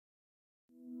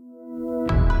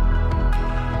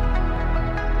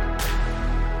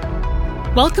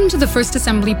Welcome to the First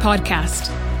Assembly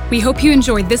podcast. We hope you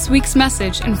enjoyed this week's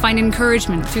message and find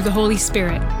encouragement through the Holy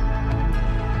Spirit.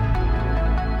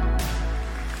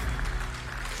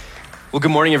 Well,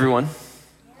 good morning, everyone.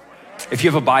 If you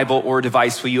have a Bible or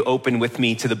device, will you open with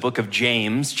me to the book of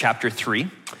James, chapter 3?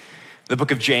 The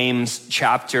book of James,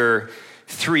 chapter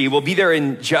 3. We'll be there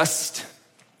in just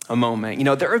a moment. You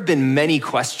know, there have been many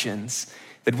questions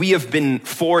that we have been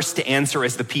forced to answer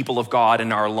as the people of God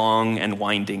in our long and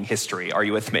winding history. Are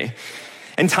you with me?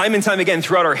 And time again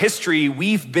throughout our history,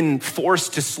 we've been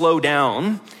forced to slow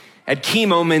down at key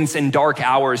moments and dark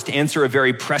hours to answer a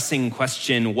very pressing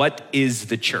question: what is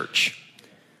the church?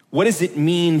 What does it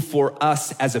mean for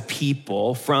us as a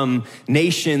people from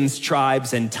nations,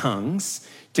 tribes, and tongues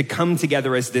to come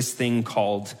together as this thing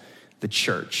called the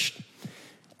church?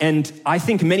 And I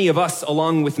think many of us,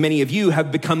 along with many of you,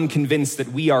 have become convinced that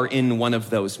we are in one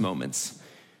of those moments.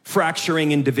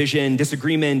 Fracturing and division,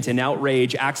 disagreement and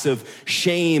outrage, acts of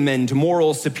shame and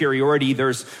moral superiority.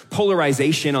 There's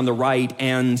polarization on the right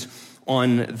and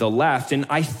on the left. And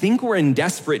I think we're in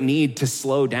desperate need to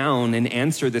slow down and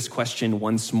answer this question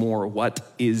once more.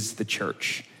 What is the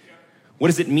church? What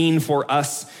does it mean for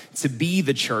us to be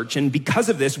the church? And because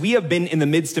of this, we have been in the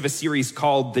midst of a series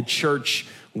called The Church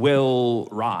Will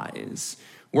Rise,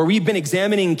 where we've been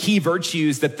examining key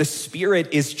virtues that the Spirit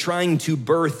is trying to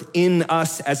birth in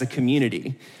us as a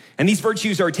community. And these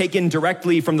virtues are taken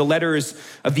directly from the letters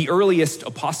of the earliest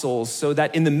apostles, so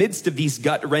that in the midst of these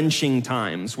gut-wrenching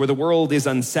times where the world is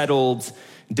unsettled,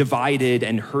 divided,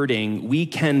 and hurting, we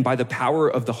can, by the power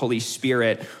of the Holy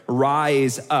Spirit,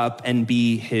 rise up and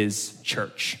be His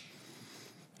church.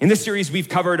 In this series, we've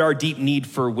covered our deep need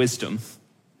for wisdom.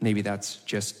 Maybe that's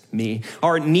just me.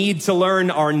 Our need to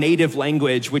learn our native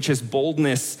language, which is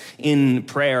boldness in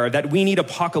prayer. That we need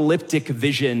apocalyptic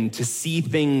vision to see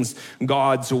things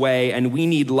God's way. And we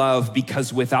need love,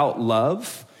 because without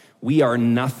love, we are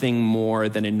nothing more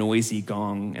than a noisy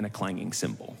gong and a clanging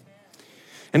cymbal.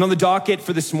 And on the docket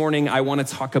for this morning, I want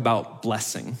to talk about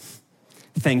blessing,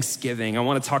 thanksgiving. I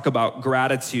want to talk about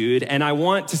gratitude. And I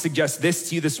want to suggest this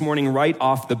to you this morning right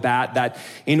off the bat, that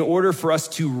in order for us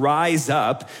to rise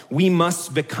up, we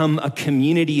must become a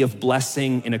community of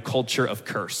blessing in a culture of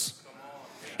curse.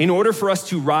 In order for us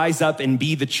to rise up and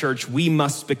be the church, we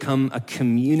must become a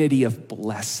community of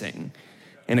blessing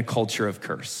in a culture of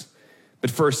curse. But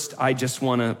first, I just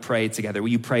want to pray together. Will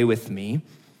you pray with me?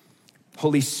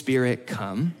 Holy Spirit,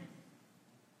 come.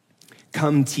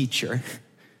 Come, teacher.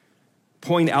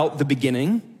 Point out the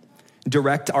beginning,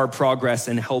 direct our progress,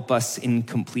 and help us in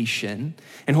completion.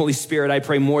 And Holy Spirit, I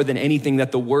pray more than anything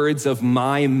that the words of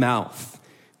my mouth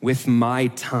with my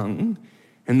tongue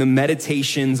and the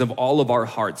meditations of all of our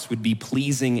hearts would be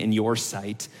pleasing in your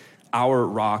sight, our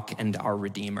rock and our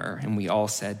redeemer. And we all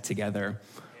said together,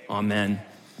 amen.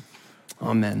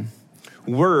 Amen.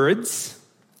 Words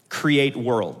create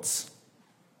worlds.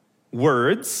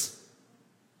 Words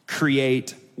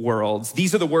create worlds.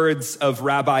 These are the words of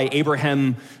Rabbi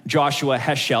Abraham Joshua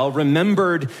Heschel,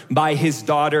 remembered by his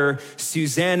daughter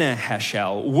Susanna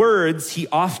Heschel. Words, he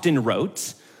often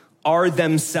wrote, are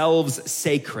themselves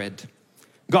sacred.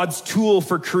 God's tool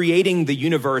for creating the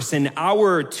universe and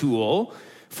our tool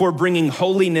for bringing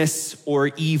holiness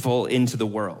or evil into the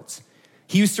world.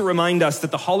 He used to remind us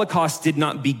that the Holocaust did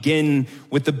not begin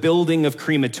with the building of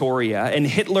crematoria, and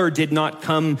Hitler did not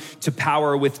come to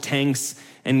power with tanks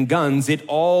and guns. It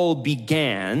all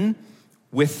began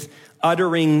with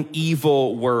uttering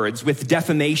evil words, with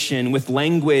defamation, with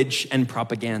language and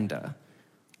propaganda.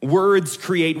 Words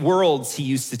create worlds, he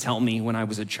used to tell me when I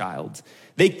was a child.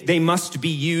 They must be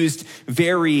used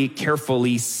very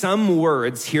carefully. Some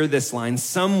words, hear this line,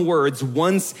 some words,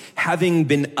 once having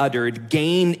been uttered,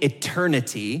 gain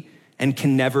eternity and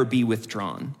can never be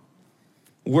withdrawn.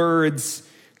 Words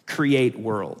create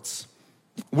worlds.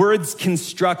 Words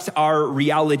construct our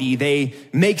reality. They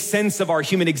make sense of our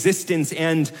human existence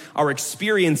and our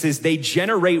experiences. They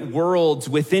generate worlds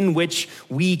within which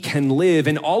we can live.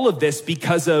 And all of this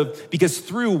because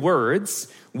through words,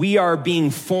 we are being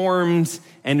formed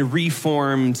and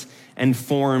reformed and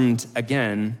formed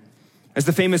again. As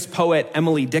the famous poet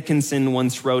Emily Dickinson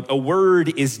once wrote, a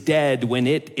word is dead when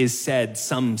it is said,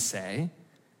 some say.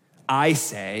 I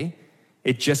say,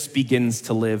 it just begins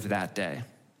to live that day.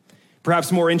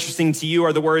 Perhaps more interesting to you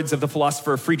are the words of the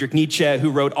philosopher Friedrich Nietzsche,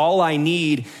 who wrote, all I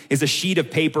need is a sheet of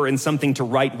paper and something to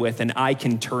write with, and I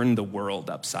can turn the world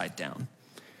upside down.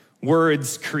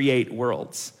 Words create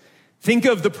worlds. Think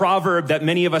of the proverb that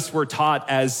many of us were taught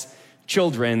as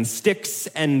children, sticks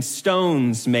and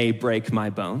stones may break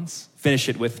my bones. Finish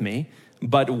it with me.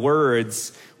 but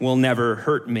words will never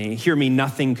hurt me. Hear me,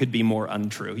 nothing could be more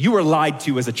untrue. You were lied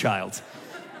to as a child.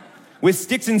 With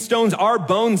sticks and stones, our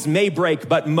bones may break,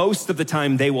 but most of the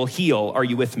time they will heal. Are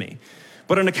you with me?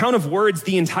 But on account of words,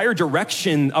 the entire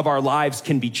direction of our lives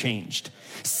can be changed.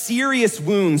 Serious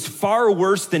wounds, far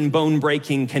worse than bone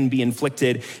breaking, can be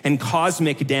inflicted, and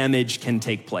cosmic damage can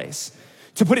take place.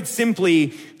 To put it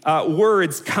simply,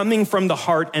 words coming from the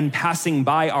heart and passing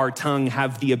by our tongue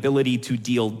have the ability to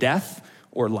deal death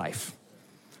or life.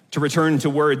 To return to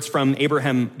words from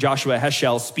Abraham Joshua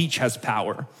Heschel, speech has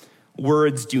power.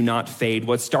 Words do not fade.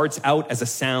 What starts out as a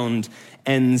sound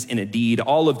ends in a deed.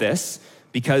 All of this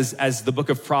because, as the book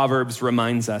of Proverbs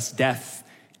reminds us, death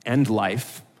and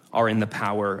life are in the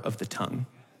power of the tongue.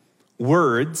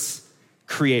 Words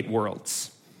create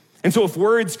worlds. And so if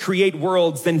words create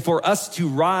worlds, then for us to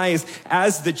rise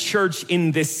as the church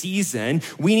in this season,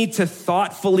 we need to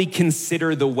thoughtfully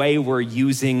consider the way we're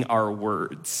using our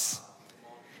words.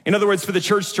 In other words, for the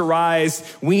church to rise,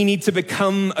 we need to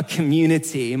become a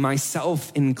community,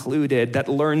 myself included, that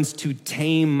learns to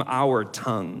tame our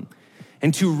tongue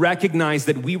and to recognize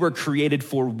that we were created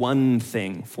for one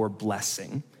thing, for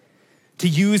blessing. To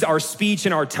use our speech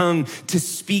and our tongue to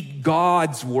speak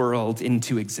God's world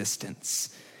into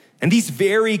existence. And these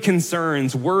very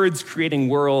concerns, words creating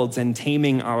worlds and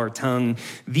taming our tongue,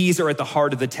 these are at the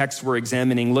heart of the text we're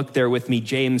examining. Look there with me,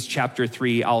 James chapter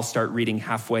 3. I'll start reading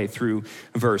halfway through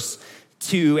verse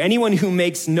 2. Anyone who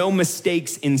makes no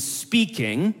mistakes in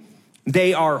speaking,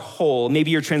 they are whole. Maybe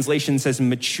your translation says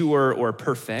mature or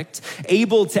perfect,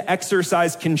 able to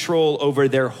exercise control over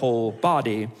their whole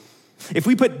body. If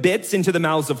we put bits into the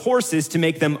mouths of horses to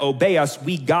make them obey us,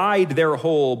 we guide their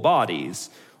whole bodies.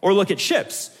 Or look at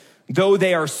ships. Though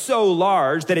they are so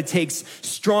large that it takes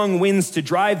strong winds to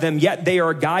drive them, yet they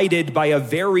are guided by a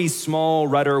very small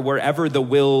rudder wherever the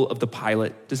will of the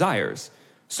pilot desires.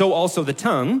 So also the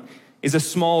tongue is a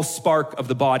small spark of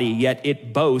the body, yet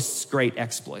it boasts great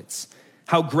exploits.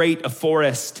 How great a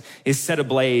forest is set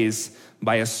ablaze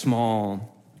by a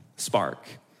small spark.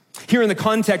 Here in the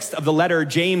context of the letter,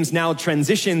 James now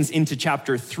transitions into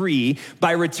chapter 3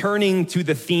 by returning to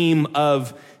the theme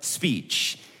of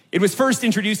speech. It was first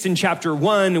introduced in chapter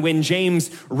 1 when James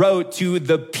wrote to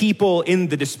the people in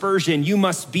the dispersion, you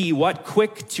must be what?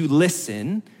 Quick to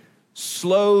listen,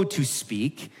 slow to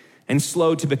speak, and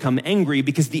slow to become angry,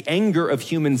 because the anger of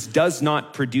humans does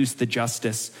not produce the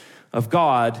justice of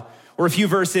God. Or a few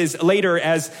verses later,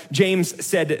 as James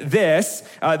said this,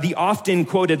 the often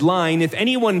quoted line, if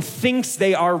anyone thinks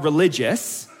they are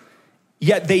religious,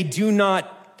 yet they do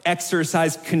not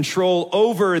exercise control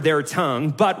over their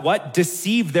tongue, but what?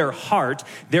 Deceive their heart,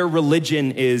 their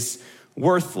religion is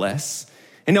worthless.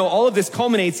 And now all of this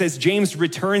culminates as James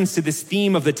returns to this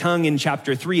theme of the tongue in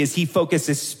chapter 3 as he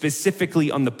focuses specifically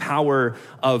on the power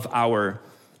of our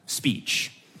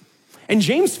speech. And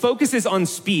James focuses on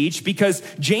speech because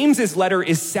James's letter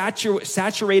is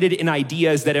saturated in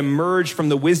ideas that emerge from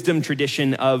the wisdom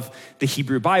tradition of the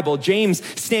Hebrew Bible. James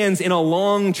stands in a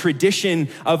long tradition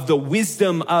of the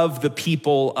wisdom of the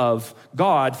people of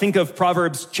God. Think of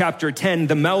Proverbs chapter 10,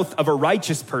 the mouth of a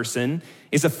righteous person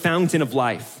is a fountain of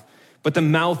life, but the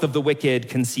mouth of the wicked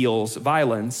conceals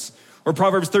violence. Or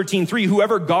Proverbs 13:3,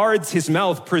 whoever guards his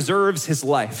mouth preserves his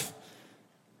life.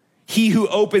 He who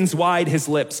opens wide his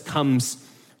lips comes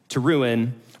to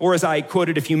ruin. Or as I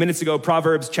quoted a few minutes ago,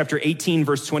 Proverbs chapter 18,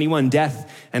 verse 21, death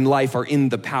and life are in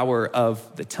the power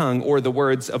of the tongue. Or the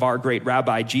words of our great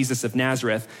rabbi, Jesus of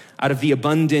Nazareth, out of the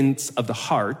abundance of the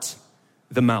heart,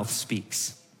 the mouth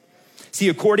speaks. See,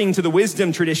 according to the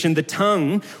wisdom tradition, the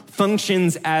tongue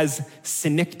functions as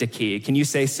synecdoche. Can you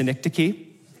say synecdoche?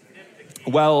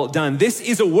 Well done. This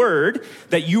is a word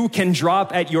that you can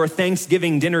drop at your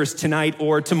Thanksgiving dinners tonight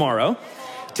or tomorrow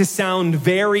to sound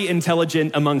very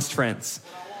intelligent amongst friends.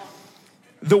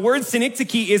 The word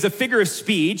synecdoche is a figure of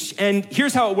speech, and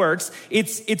here's how it works.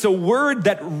 It's a word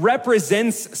that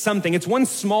represents something. It's one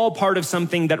small part of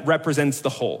something that represents the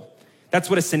whole. That's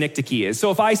what a synecdoche is.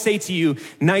 So if I say to you,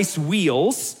 nice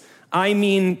wheels, I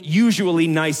mean usually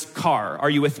nice car. Are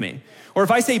you with me? Or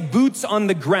if I say boots on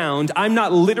the ground, I'm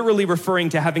not literally referring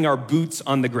to having our boots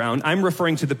on the ground. I'm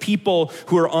referring to the people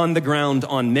who are on the ground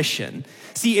on mission.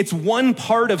 See, it's one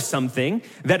part of something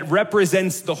that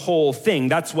represents the whole thing.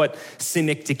 That's what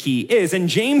synecdoche is. And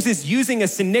James is using a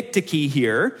synecdoche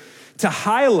here to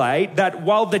highlight that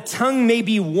while the tongue may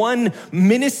be one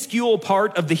minuscule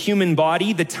part of the human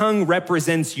body, the tongue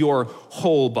represents your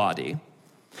whole body.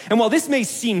 And while this may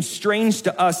seem strange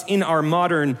to us in our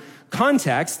modern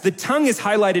context, the tongue is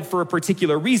highlighted for a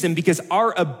particular reason, because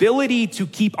our ability to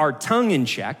keep our tongue in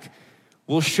check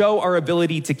will show our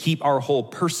ability to keep our whole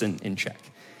person in check.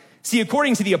 See,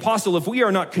 according to the apostle, if we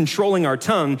are not controlling our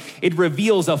tongue, it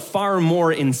reveals a far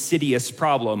more insidious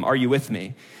problem. Are you with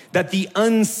me? That the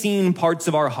unseen parts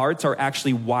of our hearts are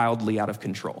actually wildly out of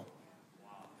control.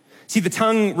 See, the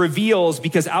tongue reveals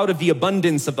because out of the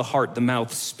abundance of the heart, the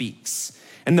mouth speaks.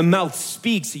 And the mouth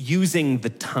speaks using the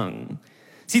tongue.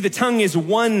 See, the tongue is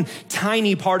one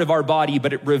tiny part of our body,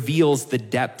 but it reveals the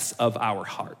depths of our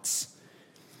hearts.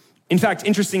 In fact,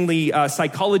 interestingly,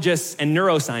 psychologists and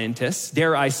neuroscientists,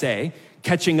 dare I say,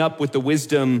 catching up with the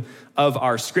wisdom of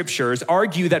our scriptures,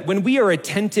 argue that when we are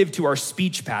attentive to our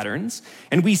speech patterns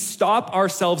and we stop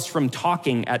ourselves from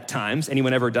talking at times,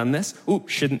 anyone ever done this? Ooh,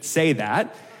 shouldn't say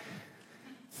that.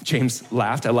 James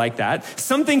laughed, I like that.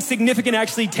 Something significant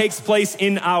actually takes place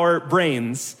in our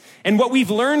brains. And what we've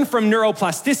learned from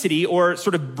neuroplasticity, or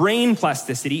sort of brain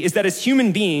plasticity, is that as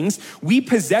human beings, we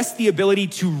possess the ability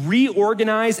to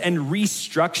reorganize and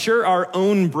restructure our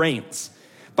own brains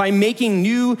by making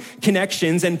new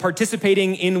connections and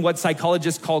participating in what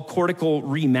psychologists call cortical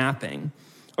remapping.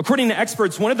 According to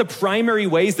experts, one of the primary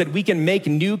ways that we can make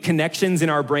new connections in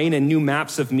our brain and new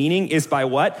maps of meaning is by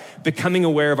what? Becoming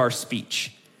aware of our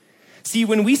speech. See,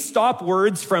 when we stop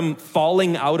words from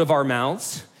falling out of our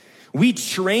mouths, we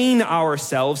train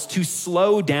ourselves to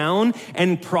slow down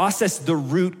and process the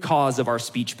root cause of our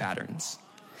speech patterns.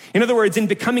 In other words, in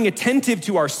becoming attentive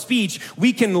to our speech,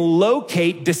 we can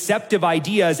locate deceptive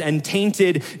ideas and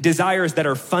tainted desires that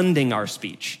are funding our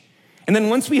speech. And then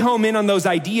once we home in on those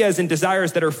ideas and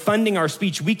desires that are funding our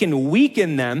speech, we can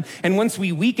weaken them. And once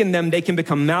we weaken them, they can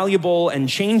become malleable and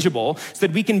changeable so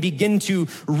that we can begin to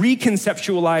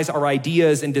reconceptualize our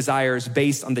ideas and desires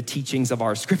based on the teachings of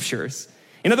our scriptures.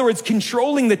 In other words,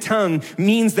 controlling the tongue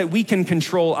means that we can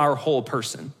control our whole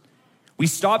person. We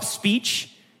stop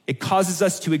speech. It causes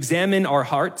us to examine our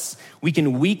hearts. We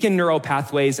can weaken neural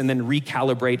pathways and then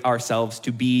recalibrate ourselves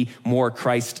to be more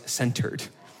Christ-centered.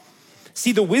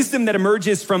 See, the wisdom that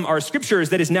emerges from our scriptures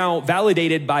that is now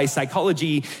validated by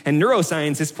psychology and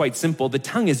neuroscience is quite simple. The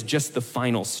tongue is just the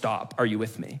final stop. Are you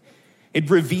with me? It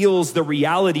reveals the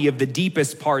reality of the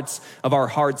deepest parts of our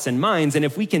hearts and minds. And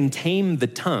if we can tame the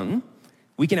tongue,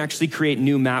 we can actually create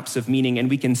new maps of meaning and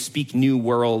we can speak new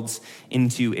worlds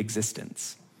into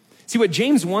existence. See, what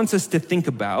James wants us to think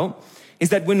about is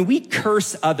that when we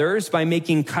curse others by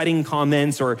making cutting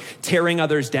comments or tearing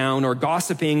others down or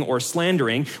gossiping or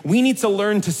slandering, we need to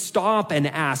learn to stop and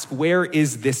ask, where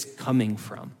is this coming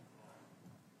from?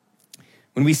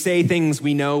 When we say things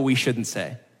we know we shouldn't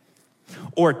say,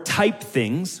 or type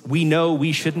things we know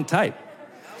we shouldn't type.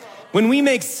 When we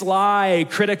make sly,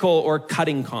 critical, or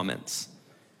cutting comments.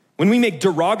 When we make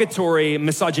derogatory,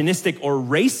 misogynistic, or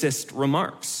racist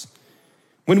remarks.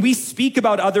 When we speak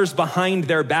about others behind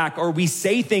their back, or we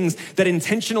say things that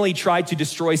intentionally try to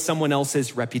destroy someone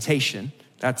else's reputation,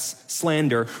 that's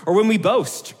slander. Or when we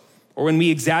boast, or when we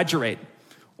exaggerate,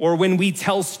 or when we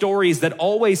tell stories that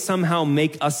always somehow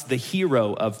make us the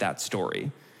hero of that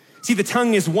story. See, the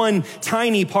tongue is one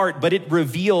tiny part, but it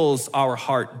reveals our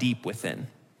heart deep within.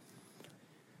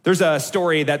 There's a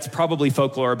story that's probably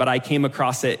folklore, but I came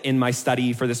across it in my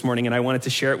study for this morning and I wanted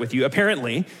to share it with you.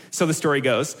 Apparently, so the story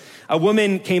goes, a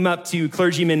woman came up to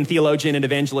clergyman, theologian, and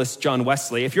evangelist John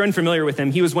Wesley. If you're unfamiliar with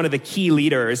him, he was one of the key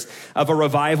leaders of a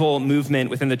revival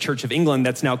movement within the Church of England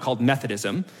that's now called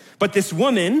Methodism. But this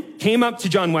woman came up to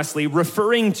John Wesley,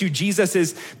 referring to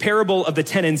Jesus's parable of the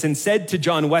tenants, and said to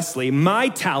John Wesley, "My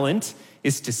talent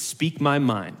is to speak my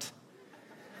mind."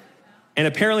 And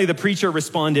apparently the preacher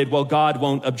responded, "Well, God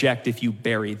won't object if you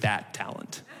bury that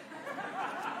talent."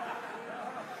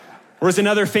 Or as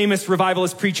another famous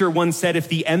revivalist preacher once said, if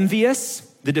the envious,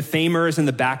 the defamers, and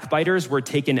the backbiters were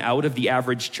taken out of the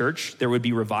average church, there would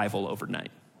be revival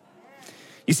overnight.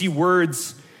 You see,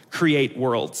 words create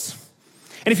worlds.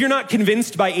 And if you're not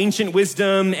convinced by ancient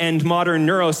wisdom and modern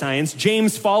neuroscience,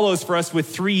 James follows for us with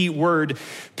 3 word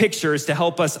pictures to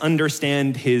help us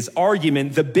understand his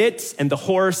argument: the bit and the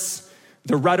horse,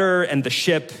 the rudder and the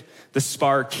ship, the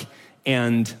spark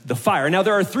and the fire. Now,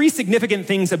 there are 3 significant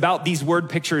things about these word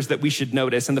pictures that we should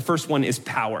notice, and the first one is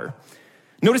power.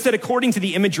 Notice that according to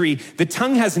the imagery, the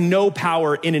tongue has no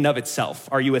power in and of itself.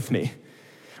 Are you with me?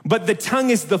 But the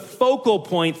tongue is the focal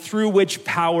point through which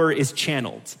power is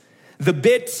channeled. The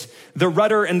bit, the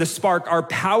rudder, and the spark are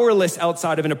powerless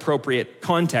outside of an appropriate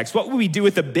context. What would we do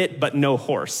with a bit but no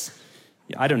horse?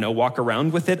 I don't know, walk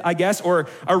around with it, I guess. Or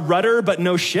a rudder but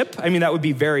no ship? I mean, that would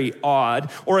be very odd.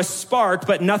 Or a spark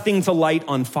but nothing to light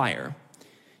on fire.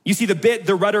 You see, the bit,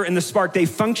 the rudder, and the spark, they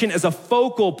function as a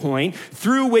focal point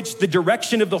through which the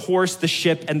direction of the horse, the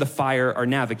ship, and the fire are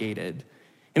navigated.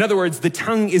 In other words, the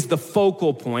tongue is the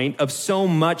focal point of so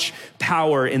much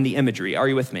power in the imagery. Are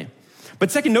you with me? But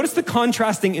second, notice the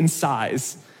contrasting in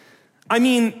size. I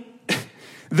mean,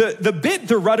 the bit,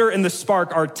 the rudder, and the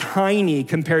spark are tiny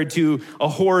compared to a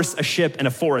horse, a ship, and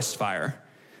a forest fire.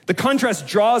 The contrast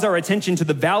draws our attention to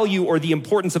the value or the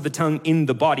importance of the tongue in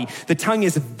the body. The tongue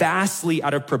is vastly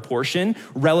out of proportion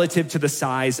relative to the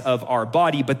size of our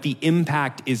body, but the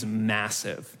impact is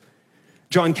massive.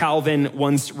 John Calvin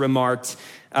once remarked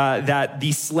that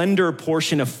the slender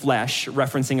portion of flesh,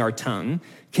 referencing our tongue,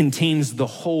 contains the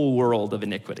whole world of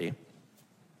iniquity.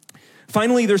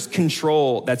 Finally, there's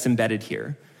control that's embedded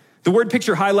here. The word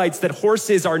picture highlights that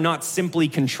horses are not simply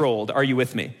controlled. Are you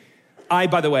with me? I,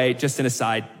 by the way, just an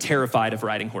aside, terrified of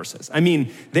riding horses. I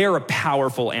mean, they are a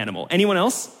powerful animal. Anyone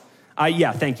else?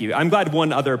 Yeah, thank you. I'm glad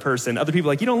one other person. Other people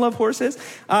are like, you don't love horses?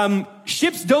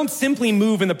 Ships don't simply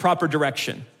move in the proper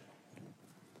direction.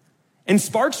 And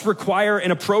sparks require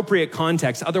an appropriate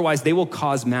context. Otherwise, they will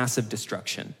cause massive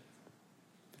destruction.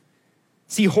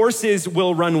 See, horses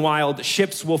will run wild,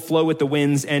 ships will flow with the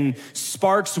winds, and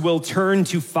sparks will turn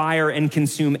to fire and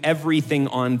consume everything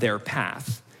on their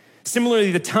path.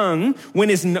 Similarly, the tongue, when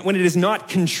it is not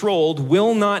controlled,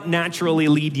 will not naturally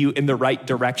lead you in the right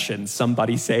direction.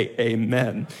 Somebody say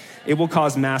amen. It will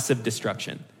cause massive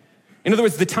destruction. In other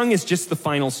words, the tongue is just the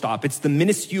final stop. It's the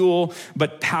minuscule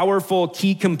but powerful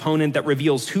key component that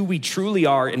reveals who we truly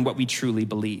are and what we truly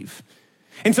believe.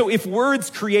 And so if words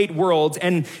create worlds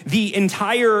and the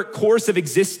entire course of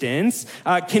existence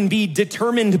can be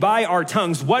determined by our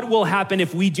tongues, what will happen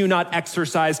if we do not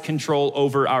exercise control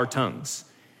over our tongues?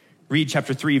 Read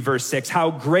chapter 3, verse 6. How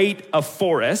great a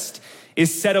forest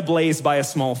is set ablaze by a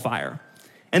small fire,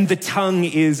 and the tongue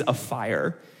is a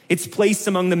fire. It's placed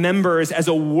among the members as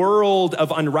a world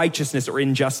of unrighteousness or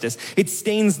injustice. It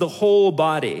stains the whole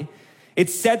body. It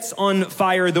sets on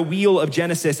fire the wheel of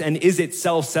Genesis and is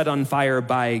itself set on fire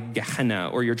by Gehenna,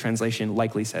 or your translation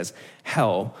likely says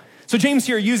hell. So James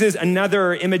here uses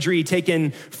another imagery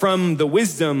taken from the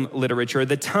wisdom literature.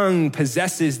 The tongue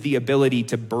possesses the ability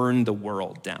to burn the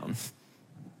world down.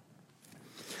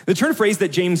 The turn of phrase that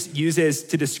James uses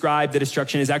to describe the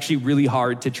destruction is actually really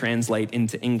hard to translate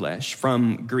into English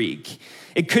from Greek.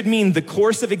 It could mean the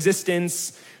course of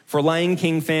existence. For Lion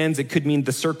King fans, it could mean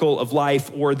the circle of life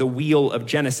or the wheel of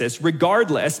Genesis.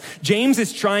 Regardless, James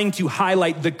is trying to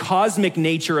highlight the cosmic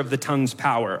nature of the tongue's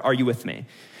power. Are you with me?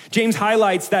 James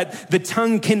highlights that the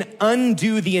tongue can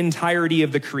undo the entirety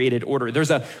of the created order. There's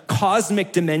a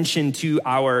cosmic dimension to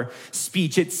our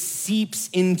speech. It seeps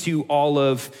into all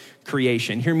of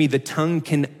creation. Hear me, the tongue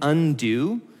can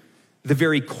undo the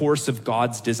very course of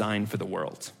God's design for the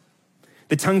world.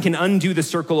 The tongue can undo the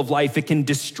circle of life. It can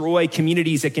destroy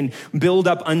communities. It can build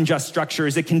up unjust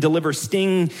structures. It can deliver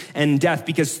sting and death,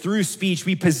 because through speech,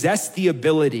 we possess the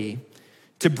ability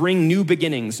to bring new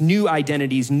beginnings, new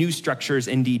identities, new structures,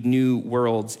 indeed new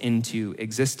worlds into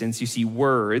existence. You see,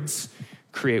 words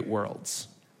create worlds.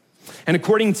 And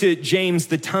according to James,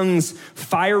 the tongue's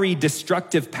fiery,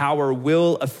 destructive power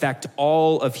will affect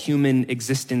all of human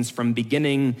existence from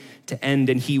beginning to end.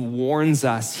 And he warns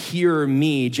us, hear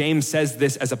me. James says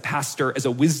this as a pastor, as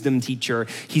a wisdom teacher.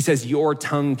 He says, your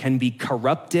tongue can be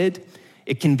corrupted,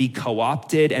 it can be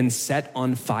co-opted and set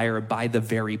on fire by the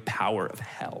very power of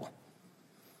hell.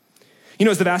 You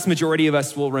know, as the vast majority of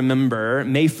us will remember,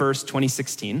 May 1st,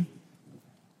 2016,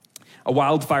 a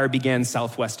wildfire began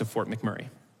southwest of Fort McMurray.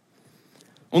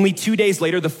 Only 2 days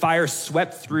later, the fire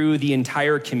swept through the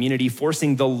entire community,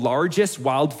 forcing the largest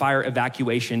wildfire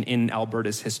evacuation in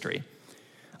Alberta's history.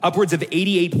 Upwards of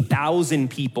 88,000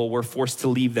 people were forced to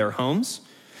leave their homes.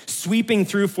 Sweeping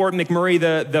through Fort McMurray,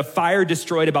 the fire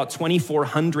destroyed about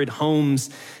 2,400 homes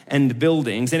and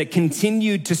buildings, and it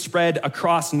continued to spread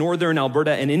across northern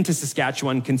Alberta and into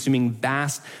Saskatchewan, consuming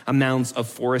vast amounts of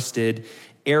forested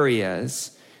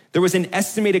areas. There was an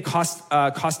estimated cost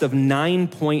of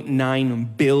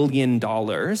 $9.9 billion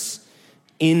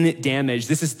in damage.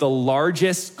 This is the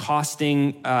largest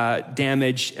costing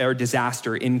damage or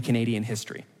disaster in Canadian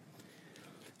history.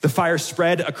 The fire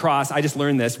spread across, I just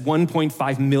learned this,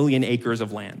 1.5 million acres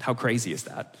of land. How crazy is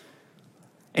that?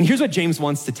 And here's what James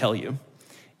wants to tell you,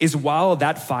 is while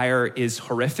that fire is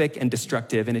horrific and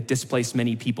destructive and it displaced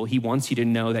many people, he wants you to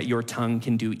know that your tongue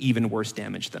can do even worse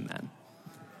damage than that.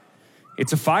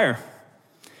 It's a fire.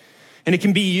 And it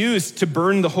can be used to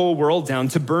burn the whole world down,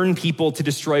 to burn people, to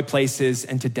destroy places,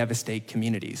 and to devastate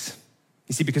communities.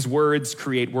 You see, because words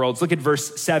create worlds. Look at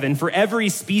verse 7. For every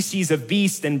species of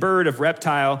beast and bird, of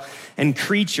reptile and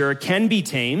creature can be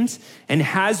tamed and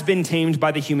has been tamed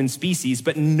by the human species,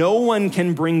 but no one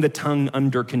can bring the tongue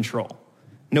under control.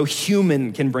 No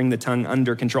human can bring the tongue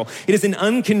under control. It is an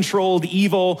uncontrolled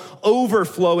evil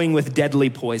overflowing with deadly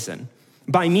poison.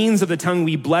 By means of the tongue,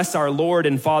 we bless our Lord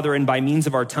and Father, and by means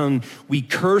of our tongue, we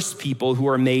curse people who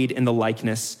are made in the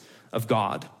likeness of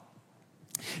God.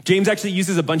 James actually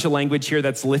uses a bunch of language here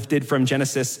that's lifted from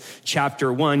Genesis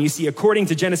chapter 1. You see, according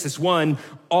to Genesis 1,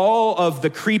 all of the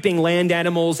creeping land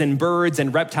animals and birds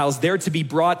and reptiles, they're to be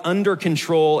brought under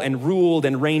control and ruled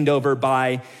and reigned over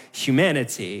by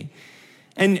humanity.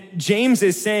 And James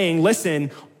is saying, listen,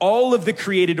 all of the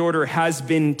created order has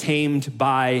been tamed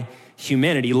by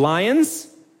humanity. Lions,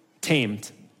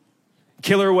 tamed.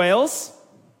 Killer whales,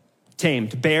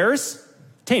 tamed. Bears,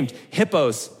 tamed.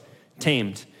 Hippos,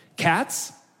 tamed.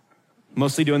 Cats,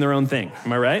 mostly doing their own thing.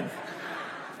 Am I right?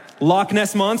 Loch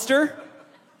Ness Monster,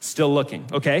 still looking,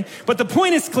 okay? But the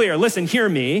point is clear. Listen, hear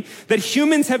me, that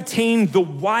humans have tamed the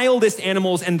wildest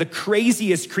animals and the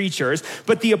craziest creatures,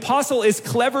 but the apostle is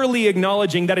cleverly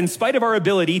acknowledging that in spite of our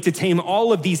ability to tame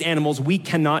all of these animals, we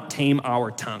cannot tame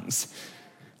our tongues.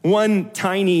 One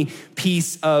tiny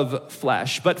piece of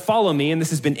flesh. But follow me, and this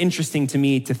has been interesting to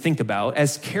me to think about.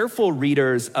 As careful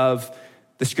readers of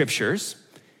the scriptures,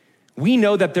 we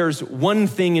know that there's one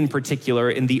thing in particular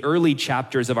in the early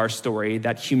chapters of our story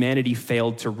that humanity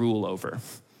failed to rule over: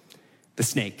 the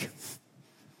snake.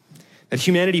 That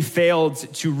humanity failed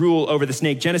to rule over the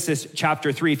snake. Genesis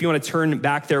chapter 3, if you want to turn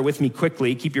back there with me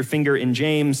quickly, keep your finger in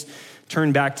James,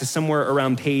 turn back to somewhere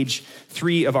around page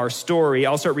 3 of our story.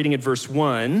 I'll start reading at verse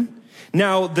 1.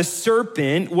 Now, the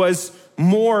serpent was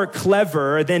more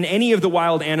clever than any of the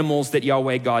wild animals that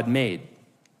Yahweh God made.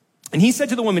 And he said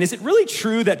to the woman, "Is it really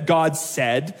true that God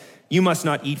said, 'You must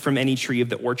not eat from any tree of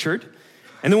the orchard'?"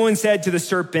 And the woman said to the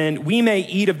serpent, "We may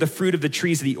eat of the fruit of the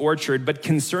trees of the orchard, but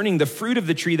concerning the fruit of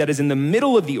the tree that is in the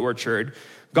middle of the orchard,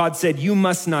 God said, 'You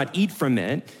must not eat from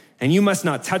it, and you must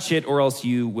not touch it, or else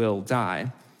you will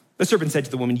die.' The serpent said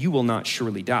to the woman, 'You will not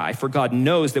surely die, for God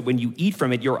knows that when you eat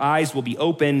from it, your eyes will be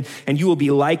open, and you will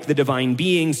be like the divine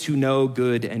beings who know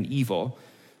good and evil.'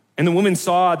 And the woman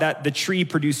saw that the tree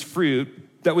produced fruit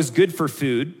that was good for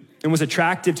food, and was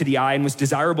attractive to the eye, and was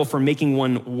desirable for making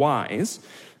one wise.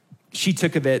 She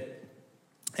took of it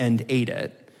and ate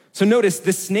it." So notice,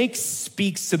 the snake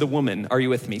speaks to the woman. Are you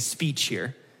with me? Speech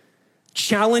here.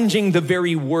 Challenging the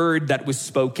very word that was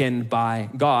spoken by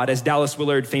God. As Dallas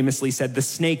Willard famously said, the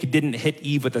snake didn't hit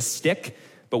Eve with a stick,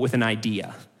 but with an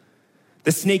idea.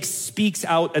 The snake speaks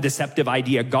out a deceptive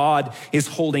idea. God is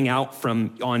holding out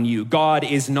on you. God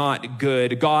is not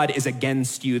good. God is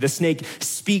against you. The snake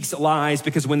speaks lies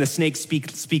because when the snake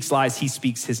speaks lies, he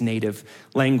speaks his native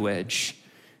language.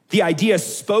 The idea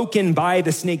spoken by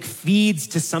the snake feeds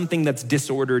to something that's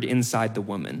disordered inside the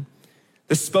woman.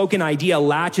 The spoken idea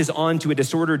latches onto a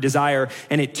disordered desire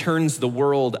and it turns the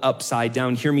world upside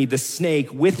down. Hear me, the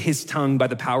snake with his tongue by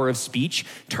the power of speech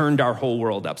turned our whole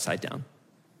world upside down.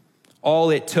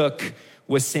 All it took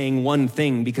was saying one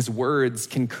thing, because words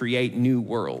can create new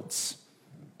worlds,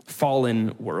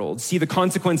 fallen worlds. See, the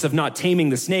consequence of not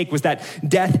taming the snake was that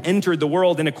death entered the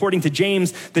world. And according to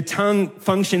James, the tongue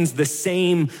functions the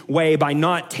same way. By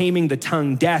not taming the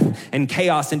tongue, death and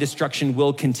chaos and destruction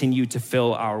will continue to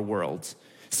fill our world.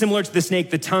 Similar to the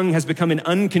snake, the tongue has become an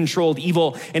uncontrolled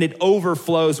evil, and it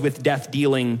overflows with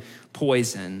death-dealing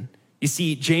poison. You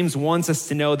see, James wants us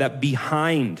to know that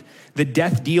behind the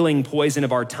death-dealing poison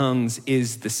of our tongues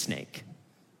is the snake,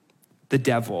 the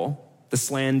devil, the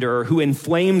slanderer, who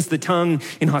inflames the tongue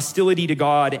in hostility to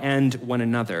God and one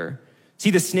another. See,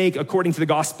 the snake, according to the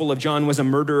Gospel of John, was a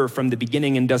murderer from the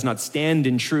beginning and does not stand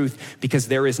in truth because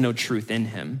there is no truth in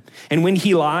him. And when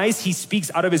he lies, he speaks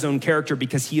out of his own character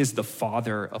because he is the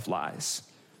father of lies.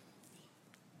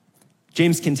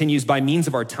 James continues, by means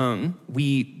of our tongue,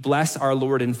 we bless our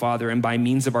Lord and Father, and by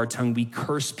means of our tongue, we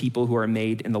curse people who are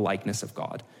made in the likeness of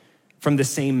God. From the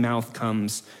same mouth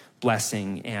comes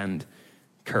blessing and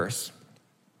curse.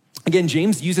 Again,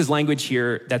 James uses language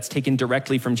here that's taken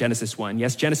directly from Genesis 1.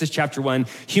 Yes, Genesis chapter 1,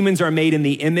 humans are made in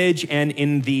the image and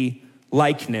in the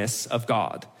likeness of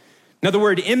God. Now, the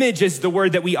word image is the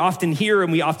word that we often hear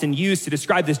and we often use to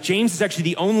describe this. James is actually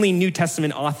the only New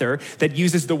Testament author that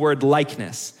uses the word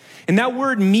likeness. And that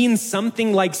word means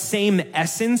something like same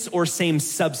essence or same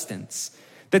substance.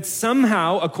 That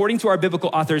somehow, according to our biblical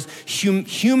authors,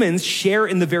 humans share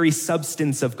in the very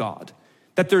substance of God.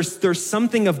 That there's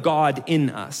something of God in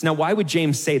us. Now, why would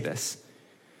James say this?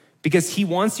 Because he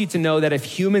wants you to know that if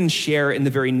humans share in the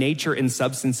very nature and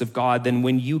substance of God, then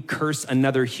when you curse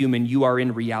another human, you are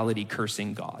in reality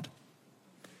cursing God.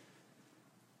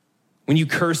 When you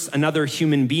curse another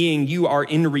human being, you are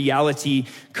in reality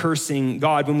cursing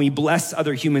God. When we bless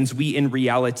other humans, we in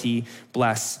reality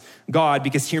bless God.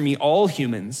 Because hear me, all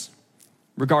humans,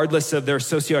 regardless of their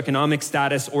socioeconomic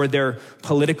status or their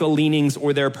political leanings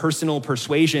or their personal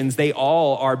persuasions, they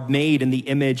all are made in the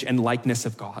image and likeness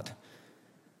of God.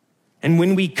 And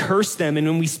when we curse them and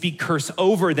when we speak curse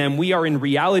over them, we are in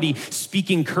reality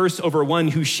speaking curse over one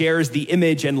who shares the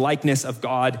image and likeness of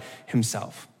God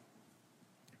himself.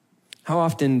 How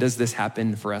often does this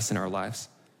happen for us in our lives?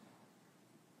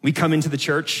 We come into the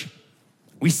church,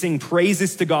 we sing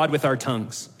praises to God with our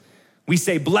tongues. We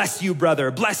say, bless you, brother,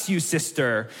 bless you,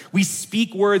 sister. We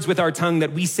speak words with our tongue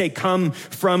that we say come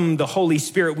from the Holy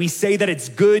Spirit. We say that it's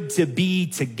good to be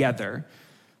together.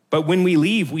 But when we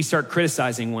leave, we start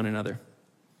criticizing one another.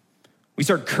 We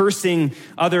start cursing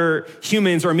other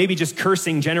humans, or maybe just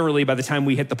cursing generally by the time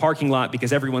we hit the parking lot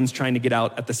because everyone's trying to get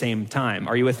out at the same time.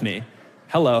 Are you with me?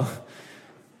 Hello.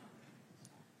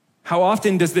 How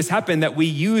often does this happen that we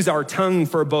use our tongue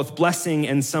for both blessing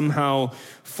and somehow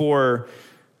for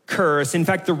curse? In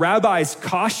fact, the rabbis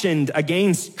cautioned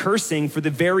against cursing for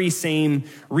the very same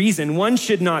reason. One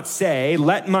should not say,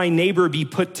 let my neighbor be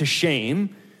put to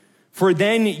shame, for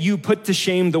then you put to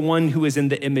shame the one who is in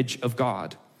the image of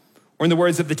God. Or in the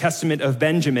words of the Testament of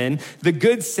Benjamin, the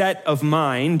good set of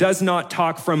mind does not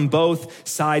talk from both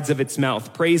sides of its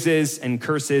mouth. Praises and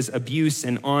curses, abuse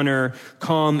and honor,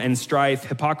 calm and strife,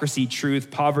 hypocrisy, truth,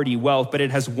 poverty, wealth, but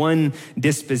it has one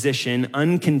disposition,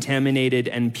 uncontaminated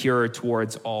and pure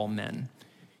towards all men.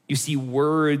 You see,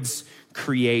 words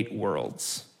create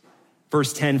worlds.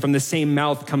 Verse 10, from the same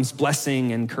mouth comes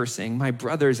blessing and cursing. My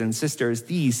brothers and sisters,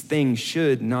 these things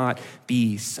should not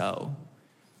be so.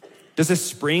 Does a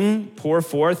spring pour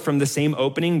forth from the same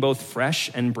opening both fresh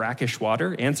and brackish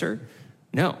water? Answer,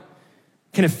 no.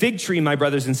 Can a fig tree, my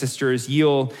brothers and sisters,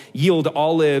 yield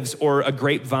olives or a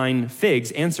grapevine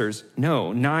figs? Answers,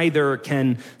 no. Neither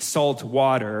can salt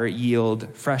water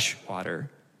yield fresh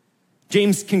water.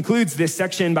 James concludes this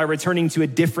section by returning to a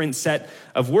different set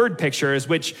of word pictures,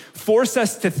 which force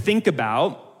us to think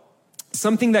about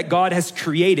something that God has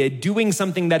created, doing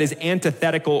something that is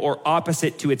antithetical or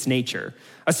opposite to its nature.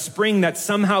 A spring that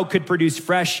somehow could produce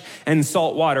fresh and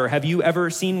salt water. Have you ever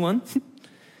seen one?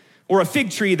 Or a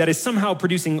fig tree that is somehow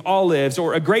producing olives,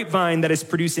 or a grapevine that is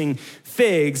producing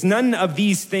figs. None of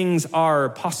these things are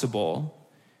possible.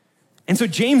 And so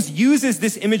James uses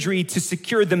this imagery to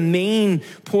secure the main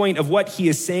point of what he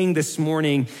is saying this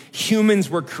morning. Humans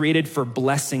were created for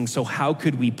blessing, so how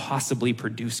could we possibly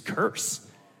produce curse?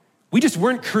 We just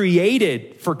weren't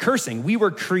created for cursing. We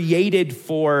were created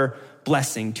for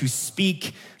blessing, to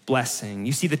speak blessing.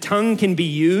 You see, the tongue can be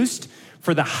used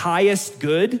for the highest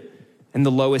good and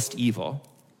the lowest evil.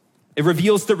 It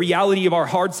reveals the reality of our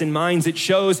hearts and minds. It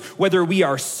shows whether we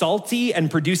are salty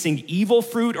and producing evil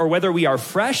fruit or whether we are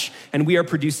fresh and we are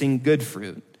producing good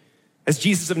fruit. As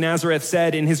Jesus of Nazareth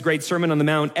said in his great Sermon on the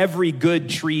Mount, every good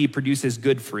tree produces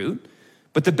good fruit,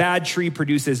 but the bad tree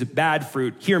produces bad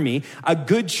fruit. Hear me, a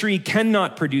good tree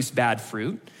cannot produce bad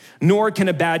fruit, nor can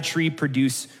a bad tree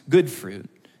produce good fruit.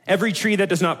 Every tree that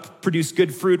does not produce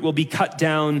good fruit will be cut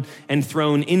down and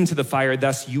thrown into the fire.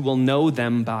 Thus, you will know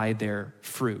them by their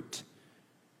fruit.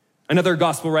 Another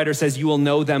gospel writer says, you will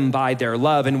know them by their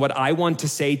love. And what I want to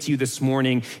say to you this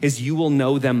morning is you will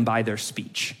know them by their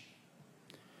speech.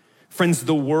 Friends,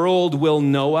 the world will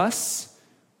know us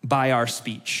by our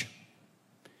speech.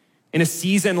 In a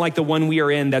season like the one we are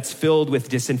in that's filled with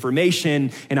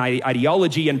disinformation and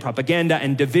ideology and propaganda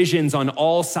and divisions on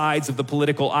all sides of the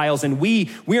political aisles, and we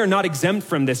are not exempt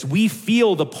from this. We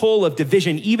feel the pull of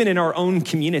division even in our own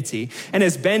community. And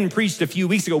as Ben preached a few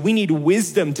weeks ago, we need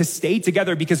wisdom to stay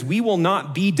together because we will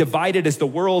not be divided as the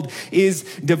world is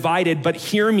divided. But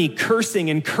hear me,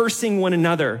 cursing one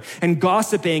another and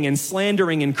gossiping and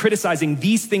slandering and criticizing,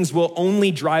 these things will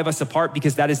only drive us apart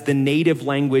because that is the native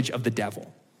language of the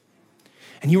devil.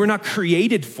 And you are not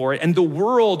created for it. And the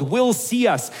world will see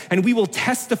us, and we will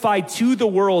testify to the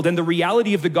world and the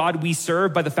reality of the God we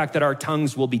serve by the fact that our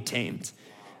tongues will be tamed.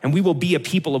 And we will be a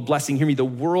people of blessing. Hear me, the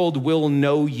world will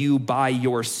know you by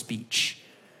your speech.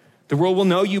 The world will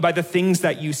know you by the things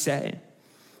that you say.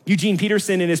 Eugene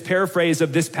Peterson, in his paraphrase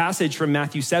of this passage from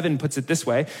Matthew 7, puts it this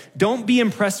way: don't be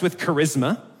impressed with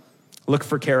charisma, look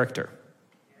for character.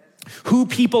 Who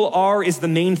people are is the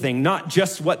main thing, not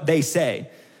just what they say.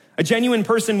 A genuine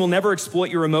person will never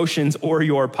exploit your emotions or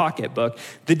your pocketbook.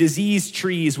 The diseased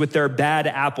trees with their bad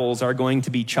apples are going to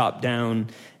be chopped down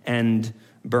and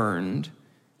burned.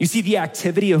 You see, the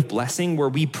activity of blessing where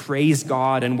we praise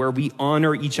God and where we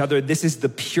honor each other, this is the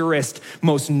purest,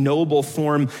 most noble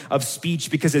form of speech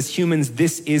because as humans,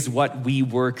 this is what we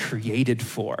were created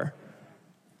for.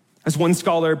 As one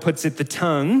scholar puts it, the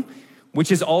tongue,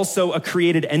 which is also a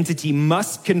created entity,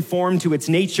 must conform to its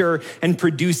nature and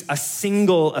produce a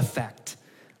single effect.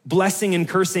 Blessing and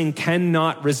cursing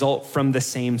cannot result from the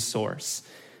same source.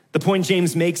 The point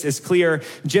James makes is clear.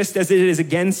 Just as it is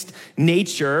against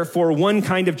nature for one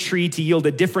kind of tree to yield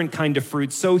a different kind of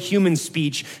fruit, so human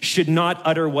speech should not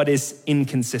utter what is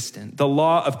inconsistent. The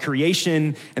law of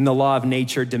creation and the law of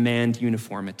nature demand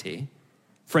uniformity.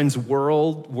 Friends,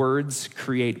 words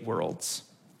create worlds.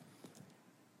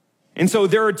 And so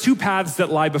there are two paths that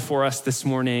lie before us this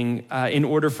morning in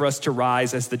order for us to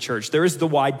rise as the church. There is the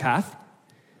wide path,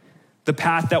 the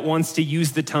path that wants to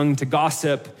use the tongue to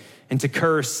gossip and to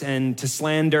curse and to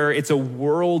slander. It's a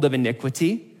world of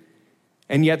iniquity.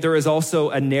 And yet there is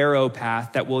also a narrow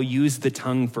path that will use the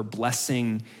tongue for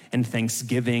blessing and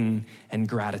thanksgiving and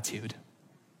gratitude.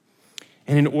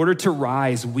 And in order to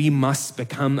rise, we must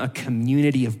become a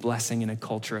community of blessing in a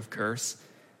culture of curse.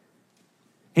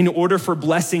 In order for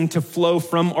blessing to flow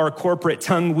from our corporate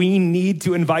tongue, we need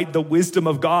to invite the wisdom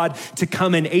of God to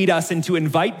come and aid us and to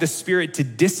invite the Spirit to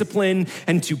discipline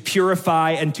and to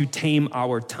purify and to tame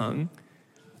our tongue.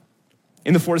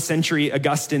 In the 4th century,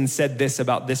 Augustine said this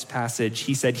about this passage.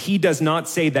 He said, "He does not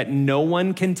say that no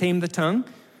one can tame the tongue,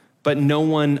 but no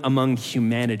one among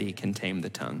humanity can tame the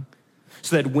tongue.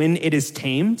 So that when it is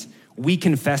tamed, we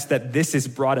confess that this is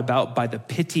brought about by the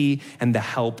pity and the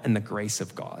help and the grace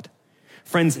of God."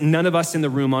 Friends, none of us in the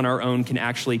room on our own can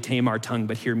actually tame our tongue,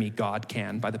 but hear me, God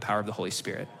can by the power of the Holy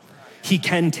Spirit. He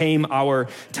can tame our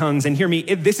tongues. And hear me,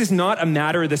 this is not a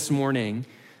matter this morning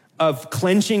of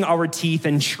clenching our teeth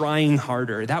and trying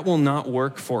harder. That will not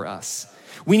work for us.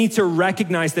 We need to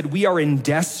recognize that we are in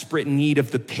desperate need of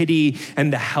the pity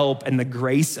and the help and the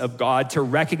grace of God, to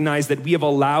recognize that we have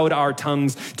allowed our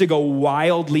tongues to go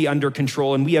wildly under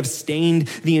control and we have stained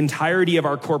the entirety of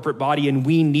our corporate body, and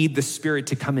we need the Spirit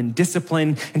to come and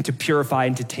discipline and to purify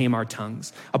and to tame our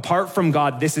tongues. Apart from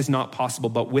God, this is not possible,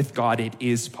 but with God, it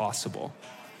is possible.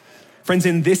 Friends,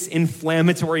 in this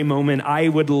inflammatory moment, I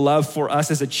would love for us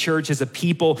as a church, as a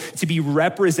people, to be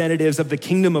representatives of the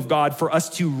kingdom of God, for us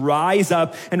to rise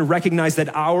up and recognize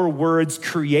that our words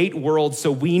create worlds.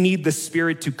 So we need the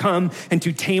Spirit to come and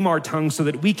to tame our tongue so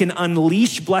that we can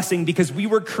unleash blessing because we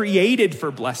were created for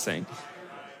blessing.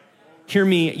 Hear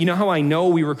me, you know how I know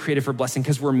we were created for blessing?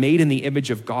 Because we're made in the image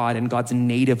of God, and God's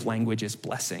native language is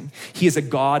blessing. He is a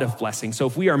God of blessing. So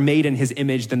if we are made in his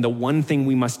image, then the one thing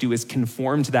we must do is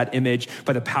conform to that image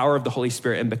by the power of the Holy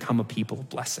Spirit and become a people of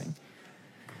blessing.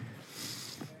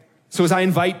 So as I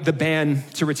invite the band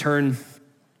to return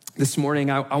this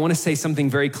morning, I want to say something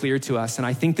very clear to us, and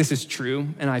I think this is true,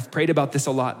 and I've prayed about this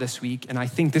a lot this week, and I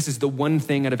think this is the one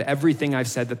thing out of everything I've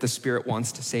said that the Spirit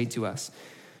wants to say to us.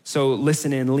 So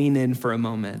listen in, lean in for a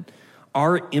moment.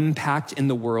 Our impact in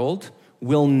the world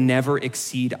will never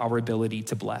exceed our ability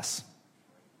to bless.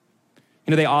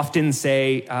 You know, they often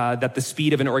say that the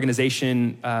speed of an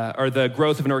organization or the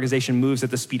growth of an organization moves at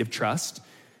the speed of trust.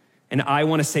 And I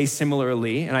want to say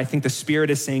similarly, and I think the Spirit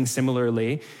is saying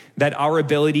similarly, that our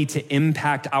ability to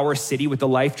impact our city with the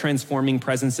life-transforming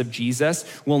presence of Jesus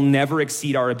will never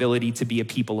exceed our ability to be a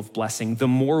people of blessing. The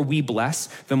more we bless,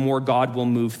 the more God will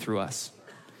move through us.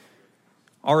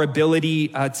 Our ability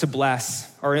to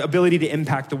bless, our ability to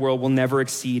impact the world will never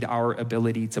exceed our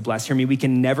ability to bless. Hear me, we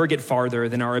can never get farther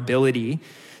than our ability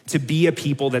to be a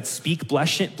people that speak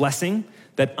blessing,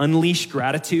 that unleash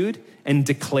gratitude, and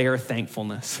declare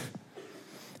thankfulness.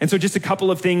 And so just a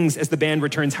couple of things as the band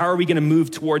returns. How are we going to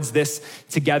move towards this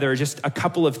together? Just a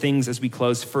couple of things as we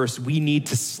close. First, we need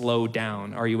to slow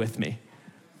down. Are you with me?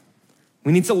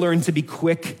 We need to learn to be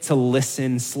quick to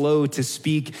listen, slow to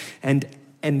speak, and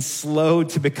slow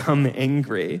to become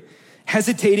angry.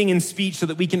 Hesitating in speech so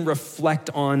that we can reflect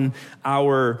on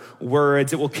our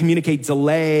words. It will communicate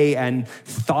delay and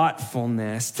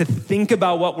thoughtfulness, to think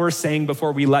about what we're saying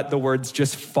before we let the words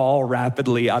just fall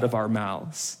rapidly out of our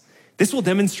mouths. This will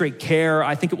demonstrate care.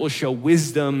 I think it will show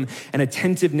wisdom and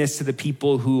attentiveness to the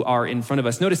people who are in front of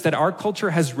us. Notice that our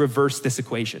culture has reversed this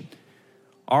equation.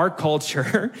 Our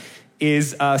culture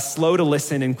is slow to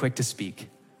listen and quick to speak.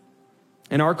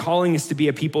 And our calling is to be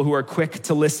a people who are quick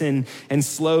to listen and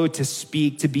slow to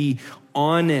speak, to be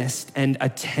honest and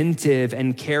attentive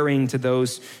and caring to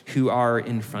those who are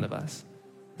in front of us.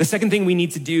 The second thing we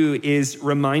need to do is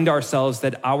remind ourselves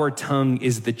that our tongue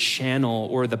is the channel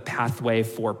or the pathway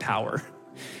for power.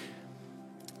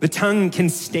 The tongue can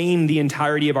stain the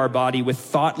entirety of our body with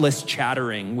thoughtless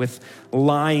chattering, with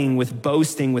lying, with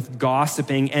boasting, with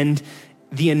gossiping, and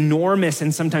the enormous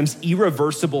and sometimes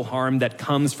irreversible harm that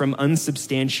comes from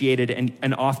unsubstantiated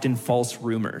and often false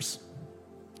rumors.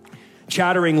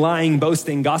 Chattering, lying,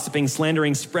 boasting, gossiping,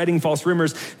 slandering, spreading false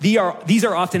rumors, these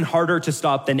are often harder to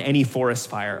stop than any forest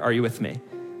fire. Are you with me?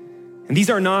 And these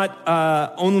are not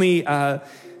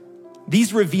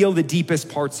these reveal the deepest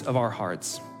parts of our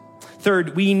hearts.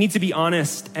 Third, we need to be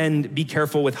honest and be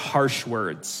careful with harsh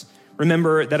words.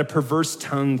 Remember that a perverse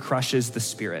tongue crushes the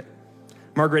spirit.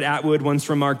 Margaret Atwood once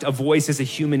remarked, "A voice is a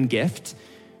human gift,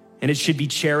 and it should be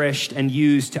cherished and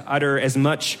used to utter as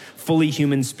much fully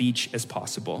human speech as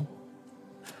possible."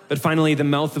 But finally, the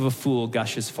mouth of a fool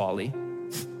gushes folly,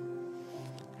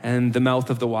 and the mouth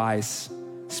of the wise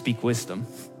speak wisdom.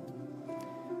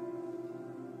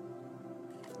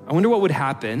 I wonder what would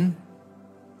happen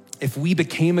if we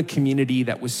became a community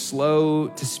that was slow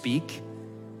to speak,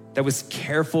 that was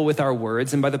careful with our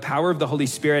words, and by the power of the Holy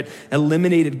Spirit,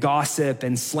 eliminated gossip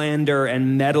and slander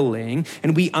and meddling,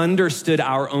 and we understood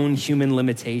our own human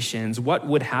limitations. What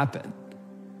would happen?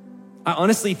 I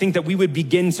honestly think that we would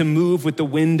begin to move with the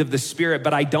wind of the Spirit,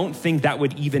 but I don't think that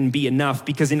would even be enough,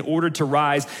 because in order to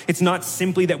rise, it's not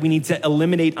simply that we need to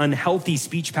eliminate unhealthy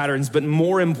speech patterns, but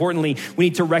more importantly, we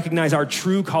need to recognize our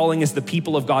true calling as the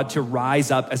people of God to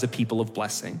rise up as a people of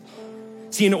blessing.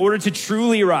 See, in order to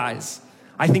truly rise,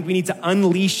 I think we need to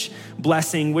unleash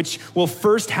blessing, which will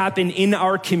first happen in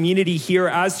our community here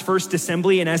as First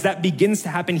Assembly. And as that begins to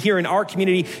happen here in our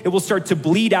community, it will start to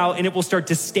bleed out and it will start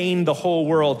to stain the whole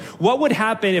world. What would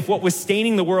happen if what was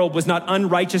staining the world was not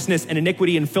unrighteousness and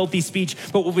iniquity and filthy speech,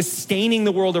 but what was staining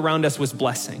the world around us was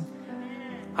blessing?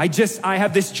 I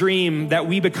have this dream that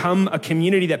we become a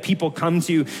community that people come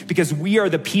to because we are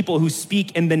the people who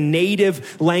speak in the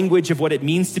native language of what it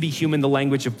means to be human, the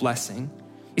language of blessing.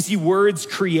 You see, words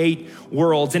create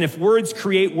worlds. And if words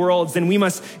create worlds, then we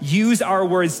must use our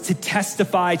words to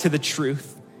testify to the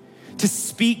truth, to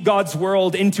speak God's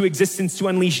world into existence, to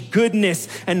unleash goodness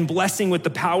and blessing with the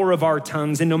power of our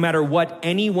tongues. And no matter what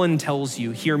anyone tells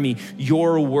you, hear me,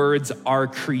 your words are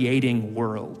creating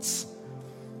worlds.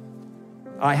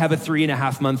 I have a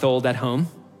 3.5-month-old at home.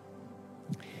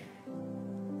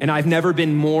 And I've never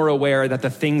been more aware that the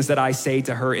things that I say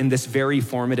to her in this very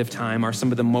formative time are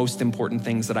some of the most important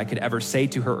things that I could ever say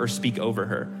to her or speak over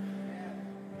her.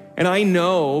 And I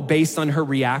know, based on her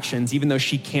reactions, even though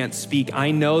she can't speak,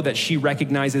 I know that she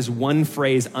recognizes one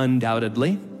phrase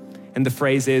undoubtedly, and the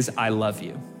phrase is, "I love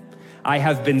you." I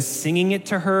have been singing it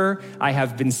to her. I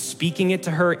have been speaking it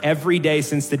to her every day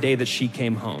since the day that she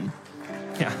came home.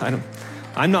 Yeah,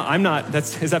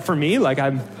 is that for me?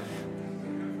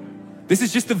 This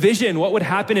is just the vision. What would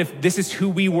happen if this is who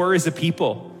we were as a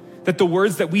people? That the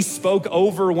words that we spoke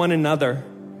over one another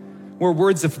were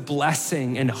words of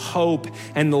blessing and hope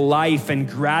and life and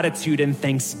gratitude and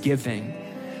thanksgiving.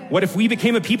 What if we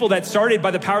became a people that started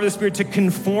by the power of the Spirit to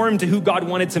conform to who God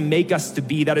wanted to make us to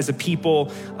be? That is a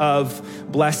people of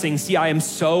blessing. See, I am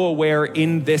so aware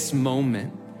in this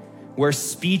moment where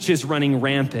speech is running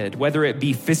rampant, whether it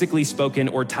be physically spoken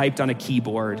or typed on a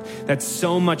keyboard, that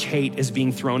so much hate is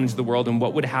being thrown into the world. And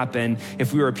what would happen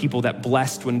if we were a people that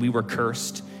blessed when we were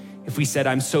cursed? If we said,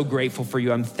 "I'm so grateful for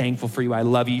you, I'm thankful for you, I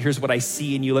love you, here's what I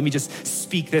see in you, let me just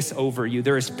speak this over you."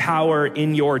 There is power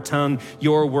in your tongue.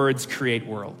 Your words create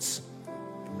worlds.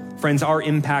 Friends, our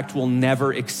impact will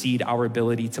never exceed our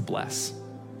ability to bless.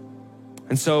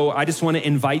 And so I just want to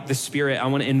invite the Spirit, I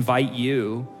want to invite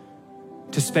you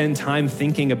to spend time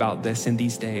thinking about this in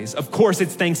these days. Of course,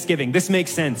 it's Thanksgiving. This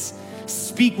makes sense.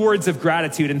 Speak words of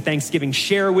gratitude and thanksgiving.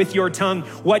 Share with your tongue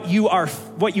what you are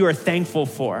thankful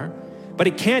for. But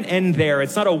it can't end there.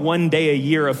 It's not a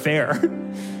one-day-a-year affair.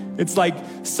 It's like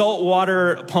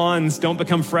saltwater ponds don't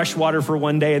become fresh water for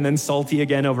one day and then salty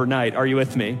again overnight. Are you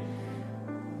with me?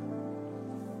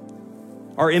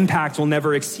 Our impact will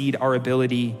never exceed our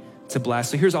ability to bless.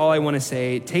 So here's all I want to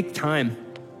say. Take time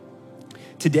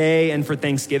today and for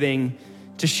Thanksgiving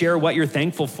to share what you're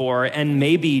thankful for, and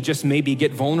maybe, just maybe,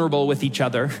 get vulnerable with each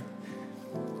other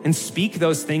and speak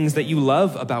those things that you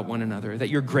love about one another, that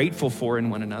you're grateful for in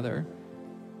one another.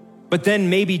 But then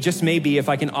maybe, just maybe, if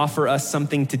I can offer us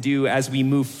something to do as we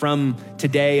move from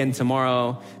today and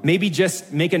tomorrow, maybe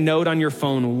just make a note on your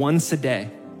phone once a day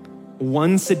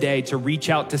to reach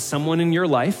out to someone in your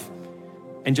life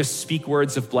and just speak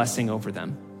words of blessing over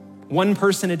them. One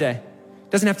person a day.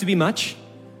 Doesn't have to be much.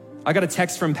 I got a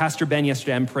text from Pastor Ben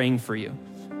yesterday. I'm praying for you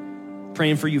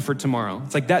for tomorrow.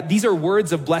 It's like that. These are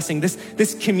words of blessing.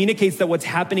 This communicates that what's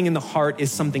happening in the heart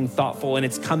is something thoughtful and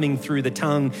it's coming through the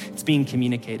tongue. It's being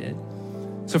communicated.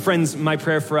 So friends, my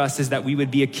prayer for us is that we would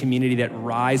be a community that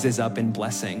rises up in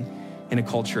blessing in a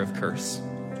culture of curse.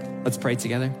 Let's pray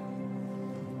together.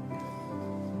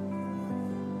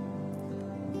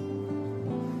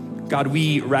 God,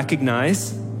 we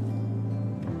recognize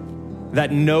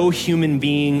that no human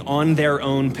being on their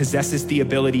own possesses the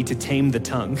ability to tame the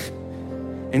tongue.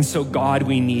 And so God,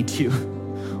 we need you.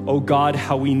 Oh God,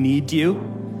 how we need you.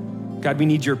 God, we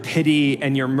need your pity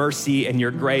and your mercy and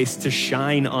your grace to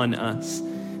shine on us,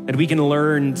 that we can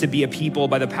learn to be a people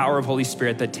by the power of Holy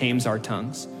Spirit that tames our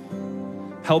tongues.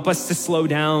 Help us to slow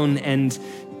down and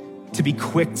to be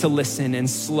quick to listen and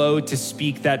slow to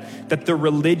speak, that the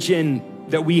religion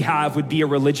that we have would be a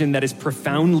religion that is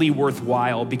profoundly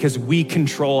worthwhile because we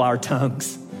control our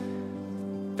tongues.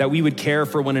 That we would care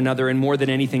for one another, and more than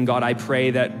anything, God, I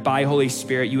pray that by Holy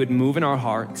Spirit, you would move in our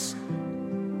hearts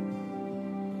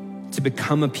to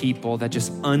become a people that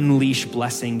just unleash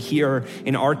blessing here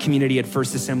in our community at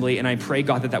First Assembly. And I pray,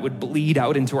 God, that would bleed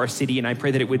out into our city. And I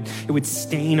pray that it would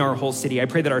stain our whole city. I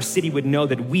pray that our city would know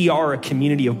that we are a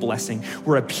community of blessing.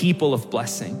 We're a people of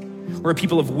blessing. We're a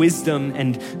people of wisdom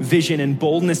and vision and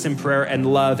boldness and prayer and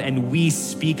love. And we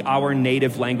speak our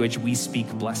native language. We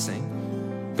speak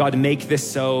blessing. God, make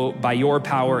this so by your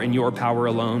power and your power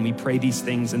alone. We pray these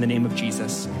things in the name of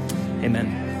Jesus.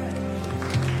 Amen.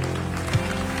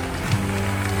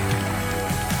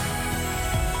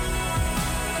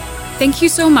 Thank you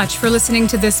so much for listening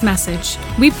to this message.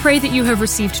 We pray that you have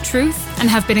received truth and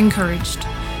have been encouraged.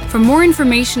 For more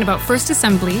information about First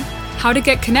Assembly, how to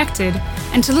get connected,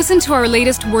 and to listen to our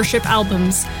latest worship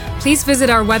albums, please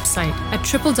visit our website at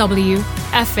www.fa.church.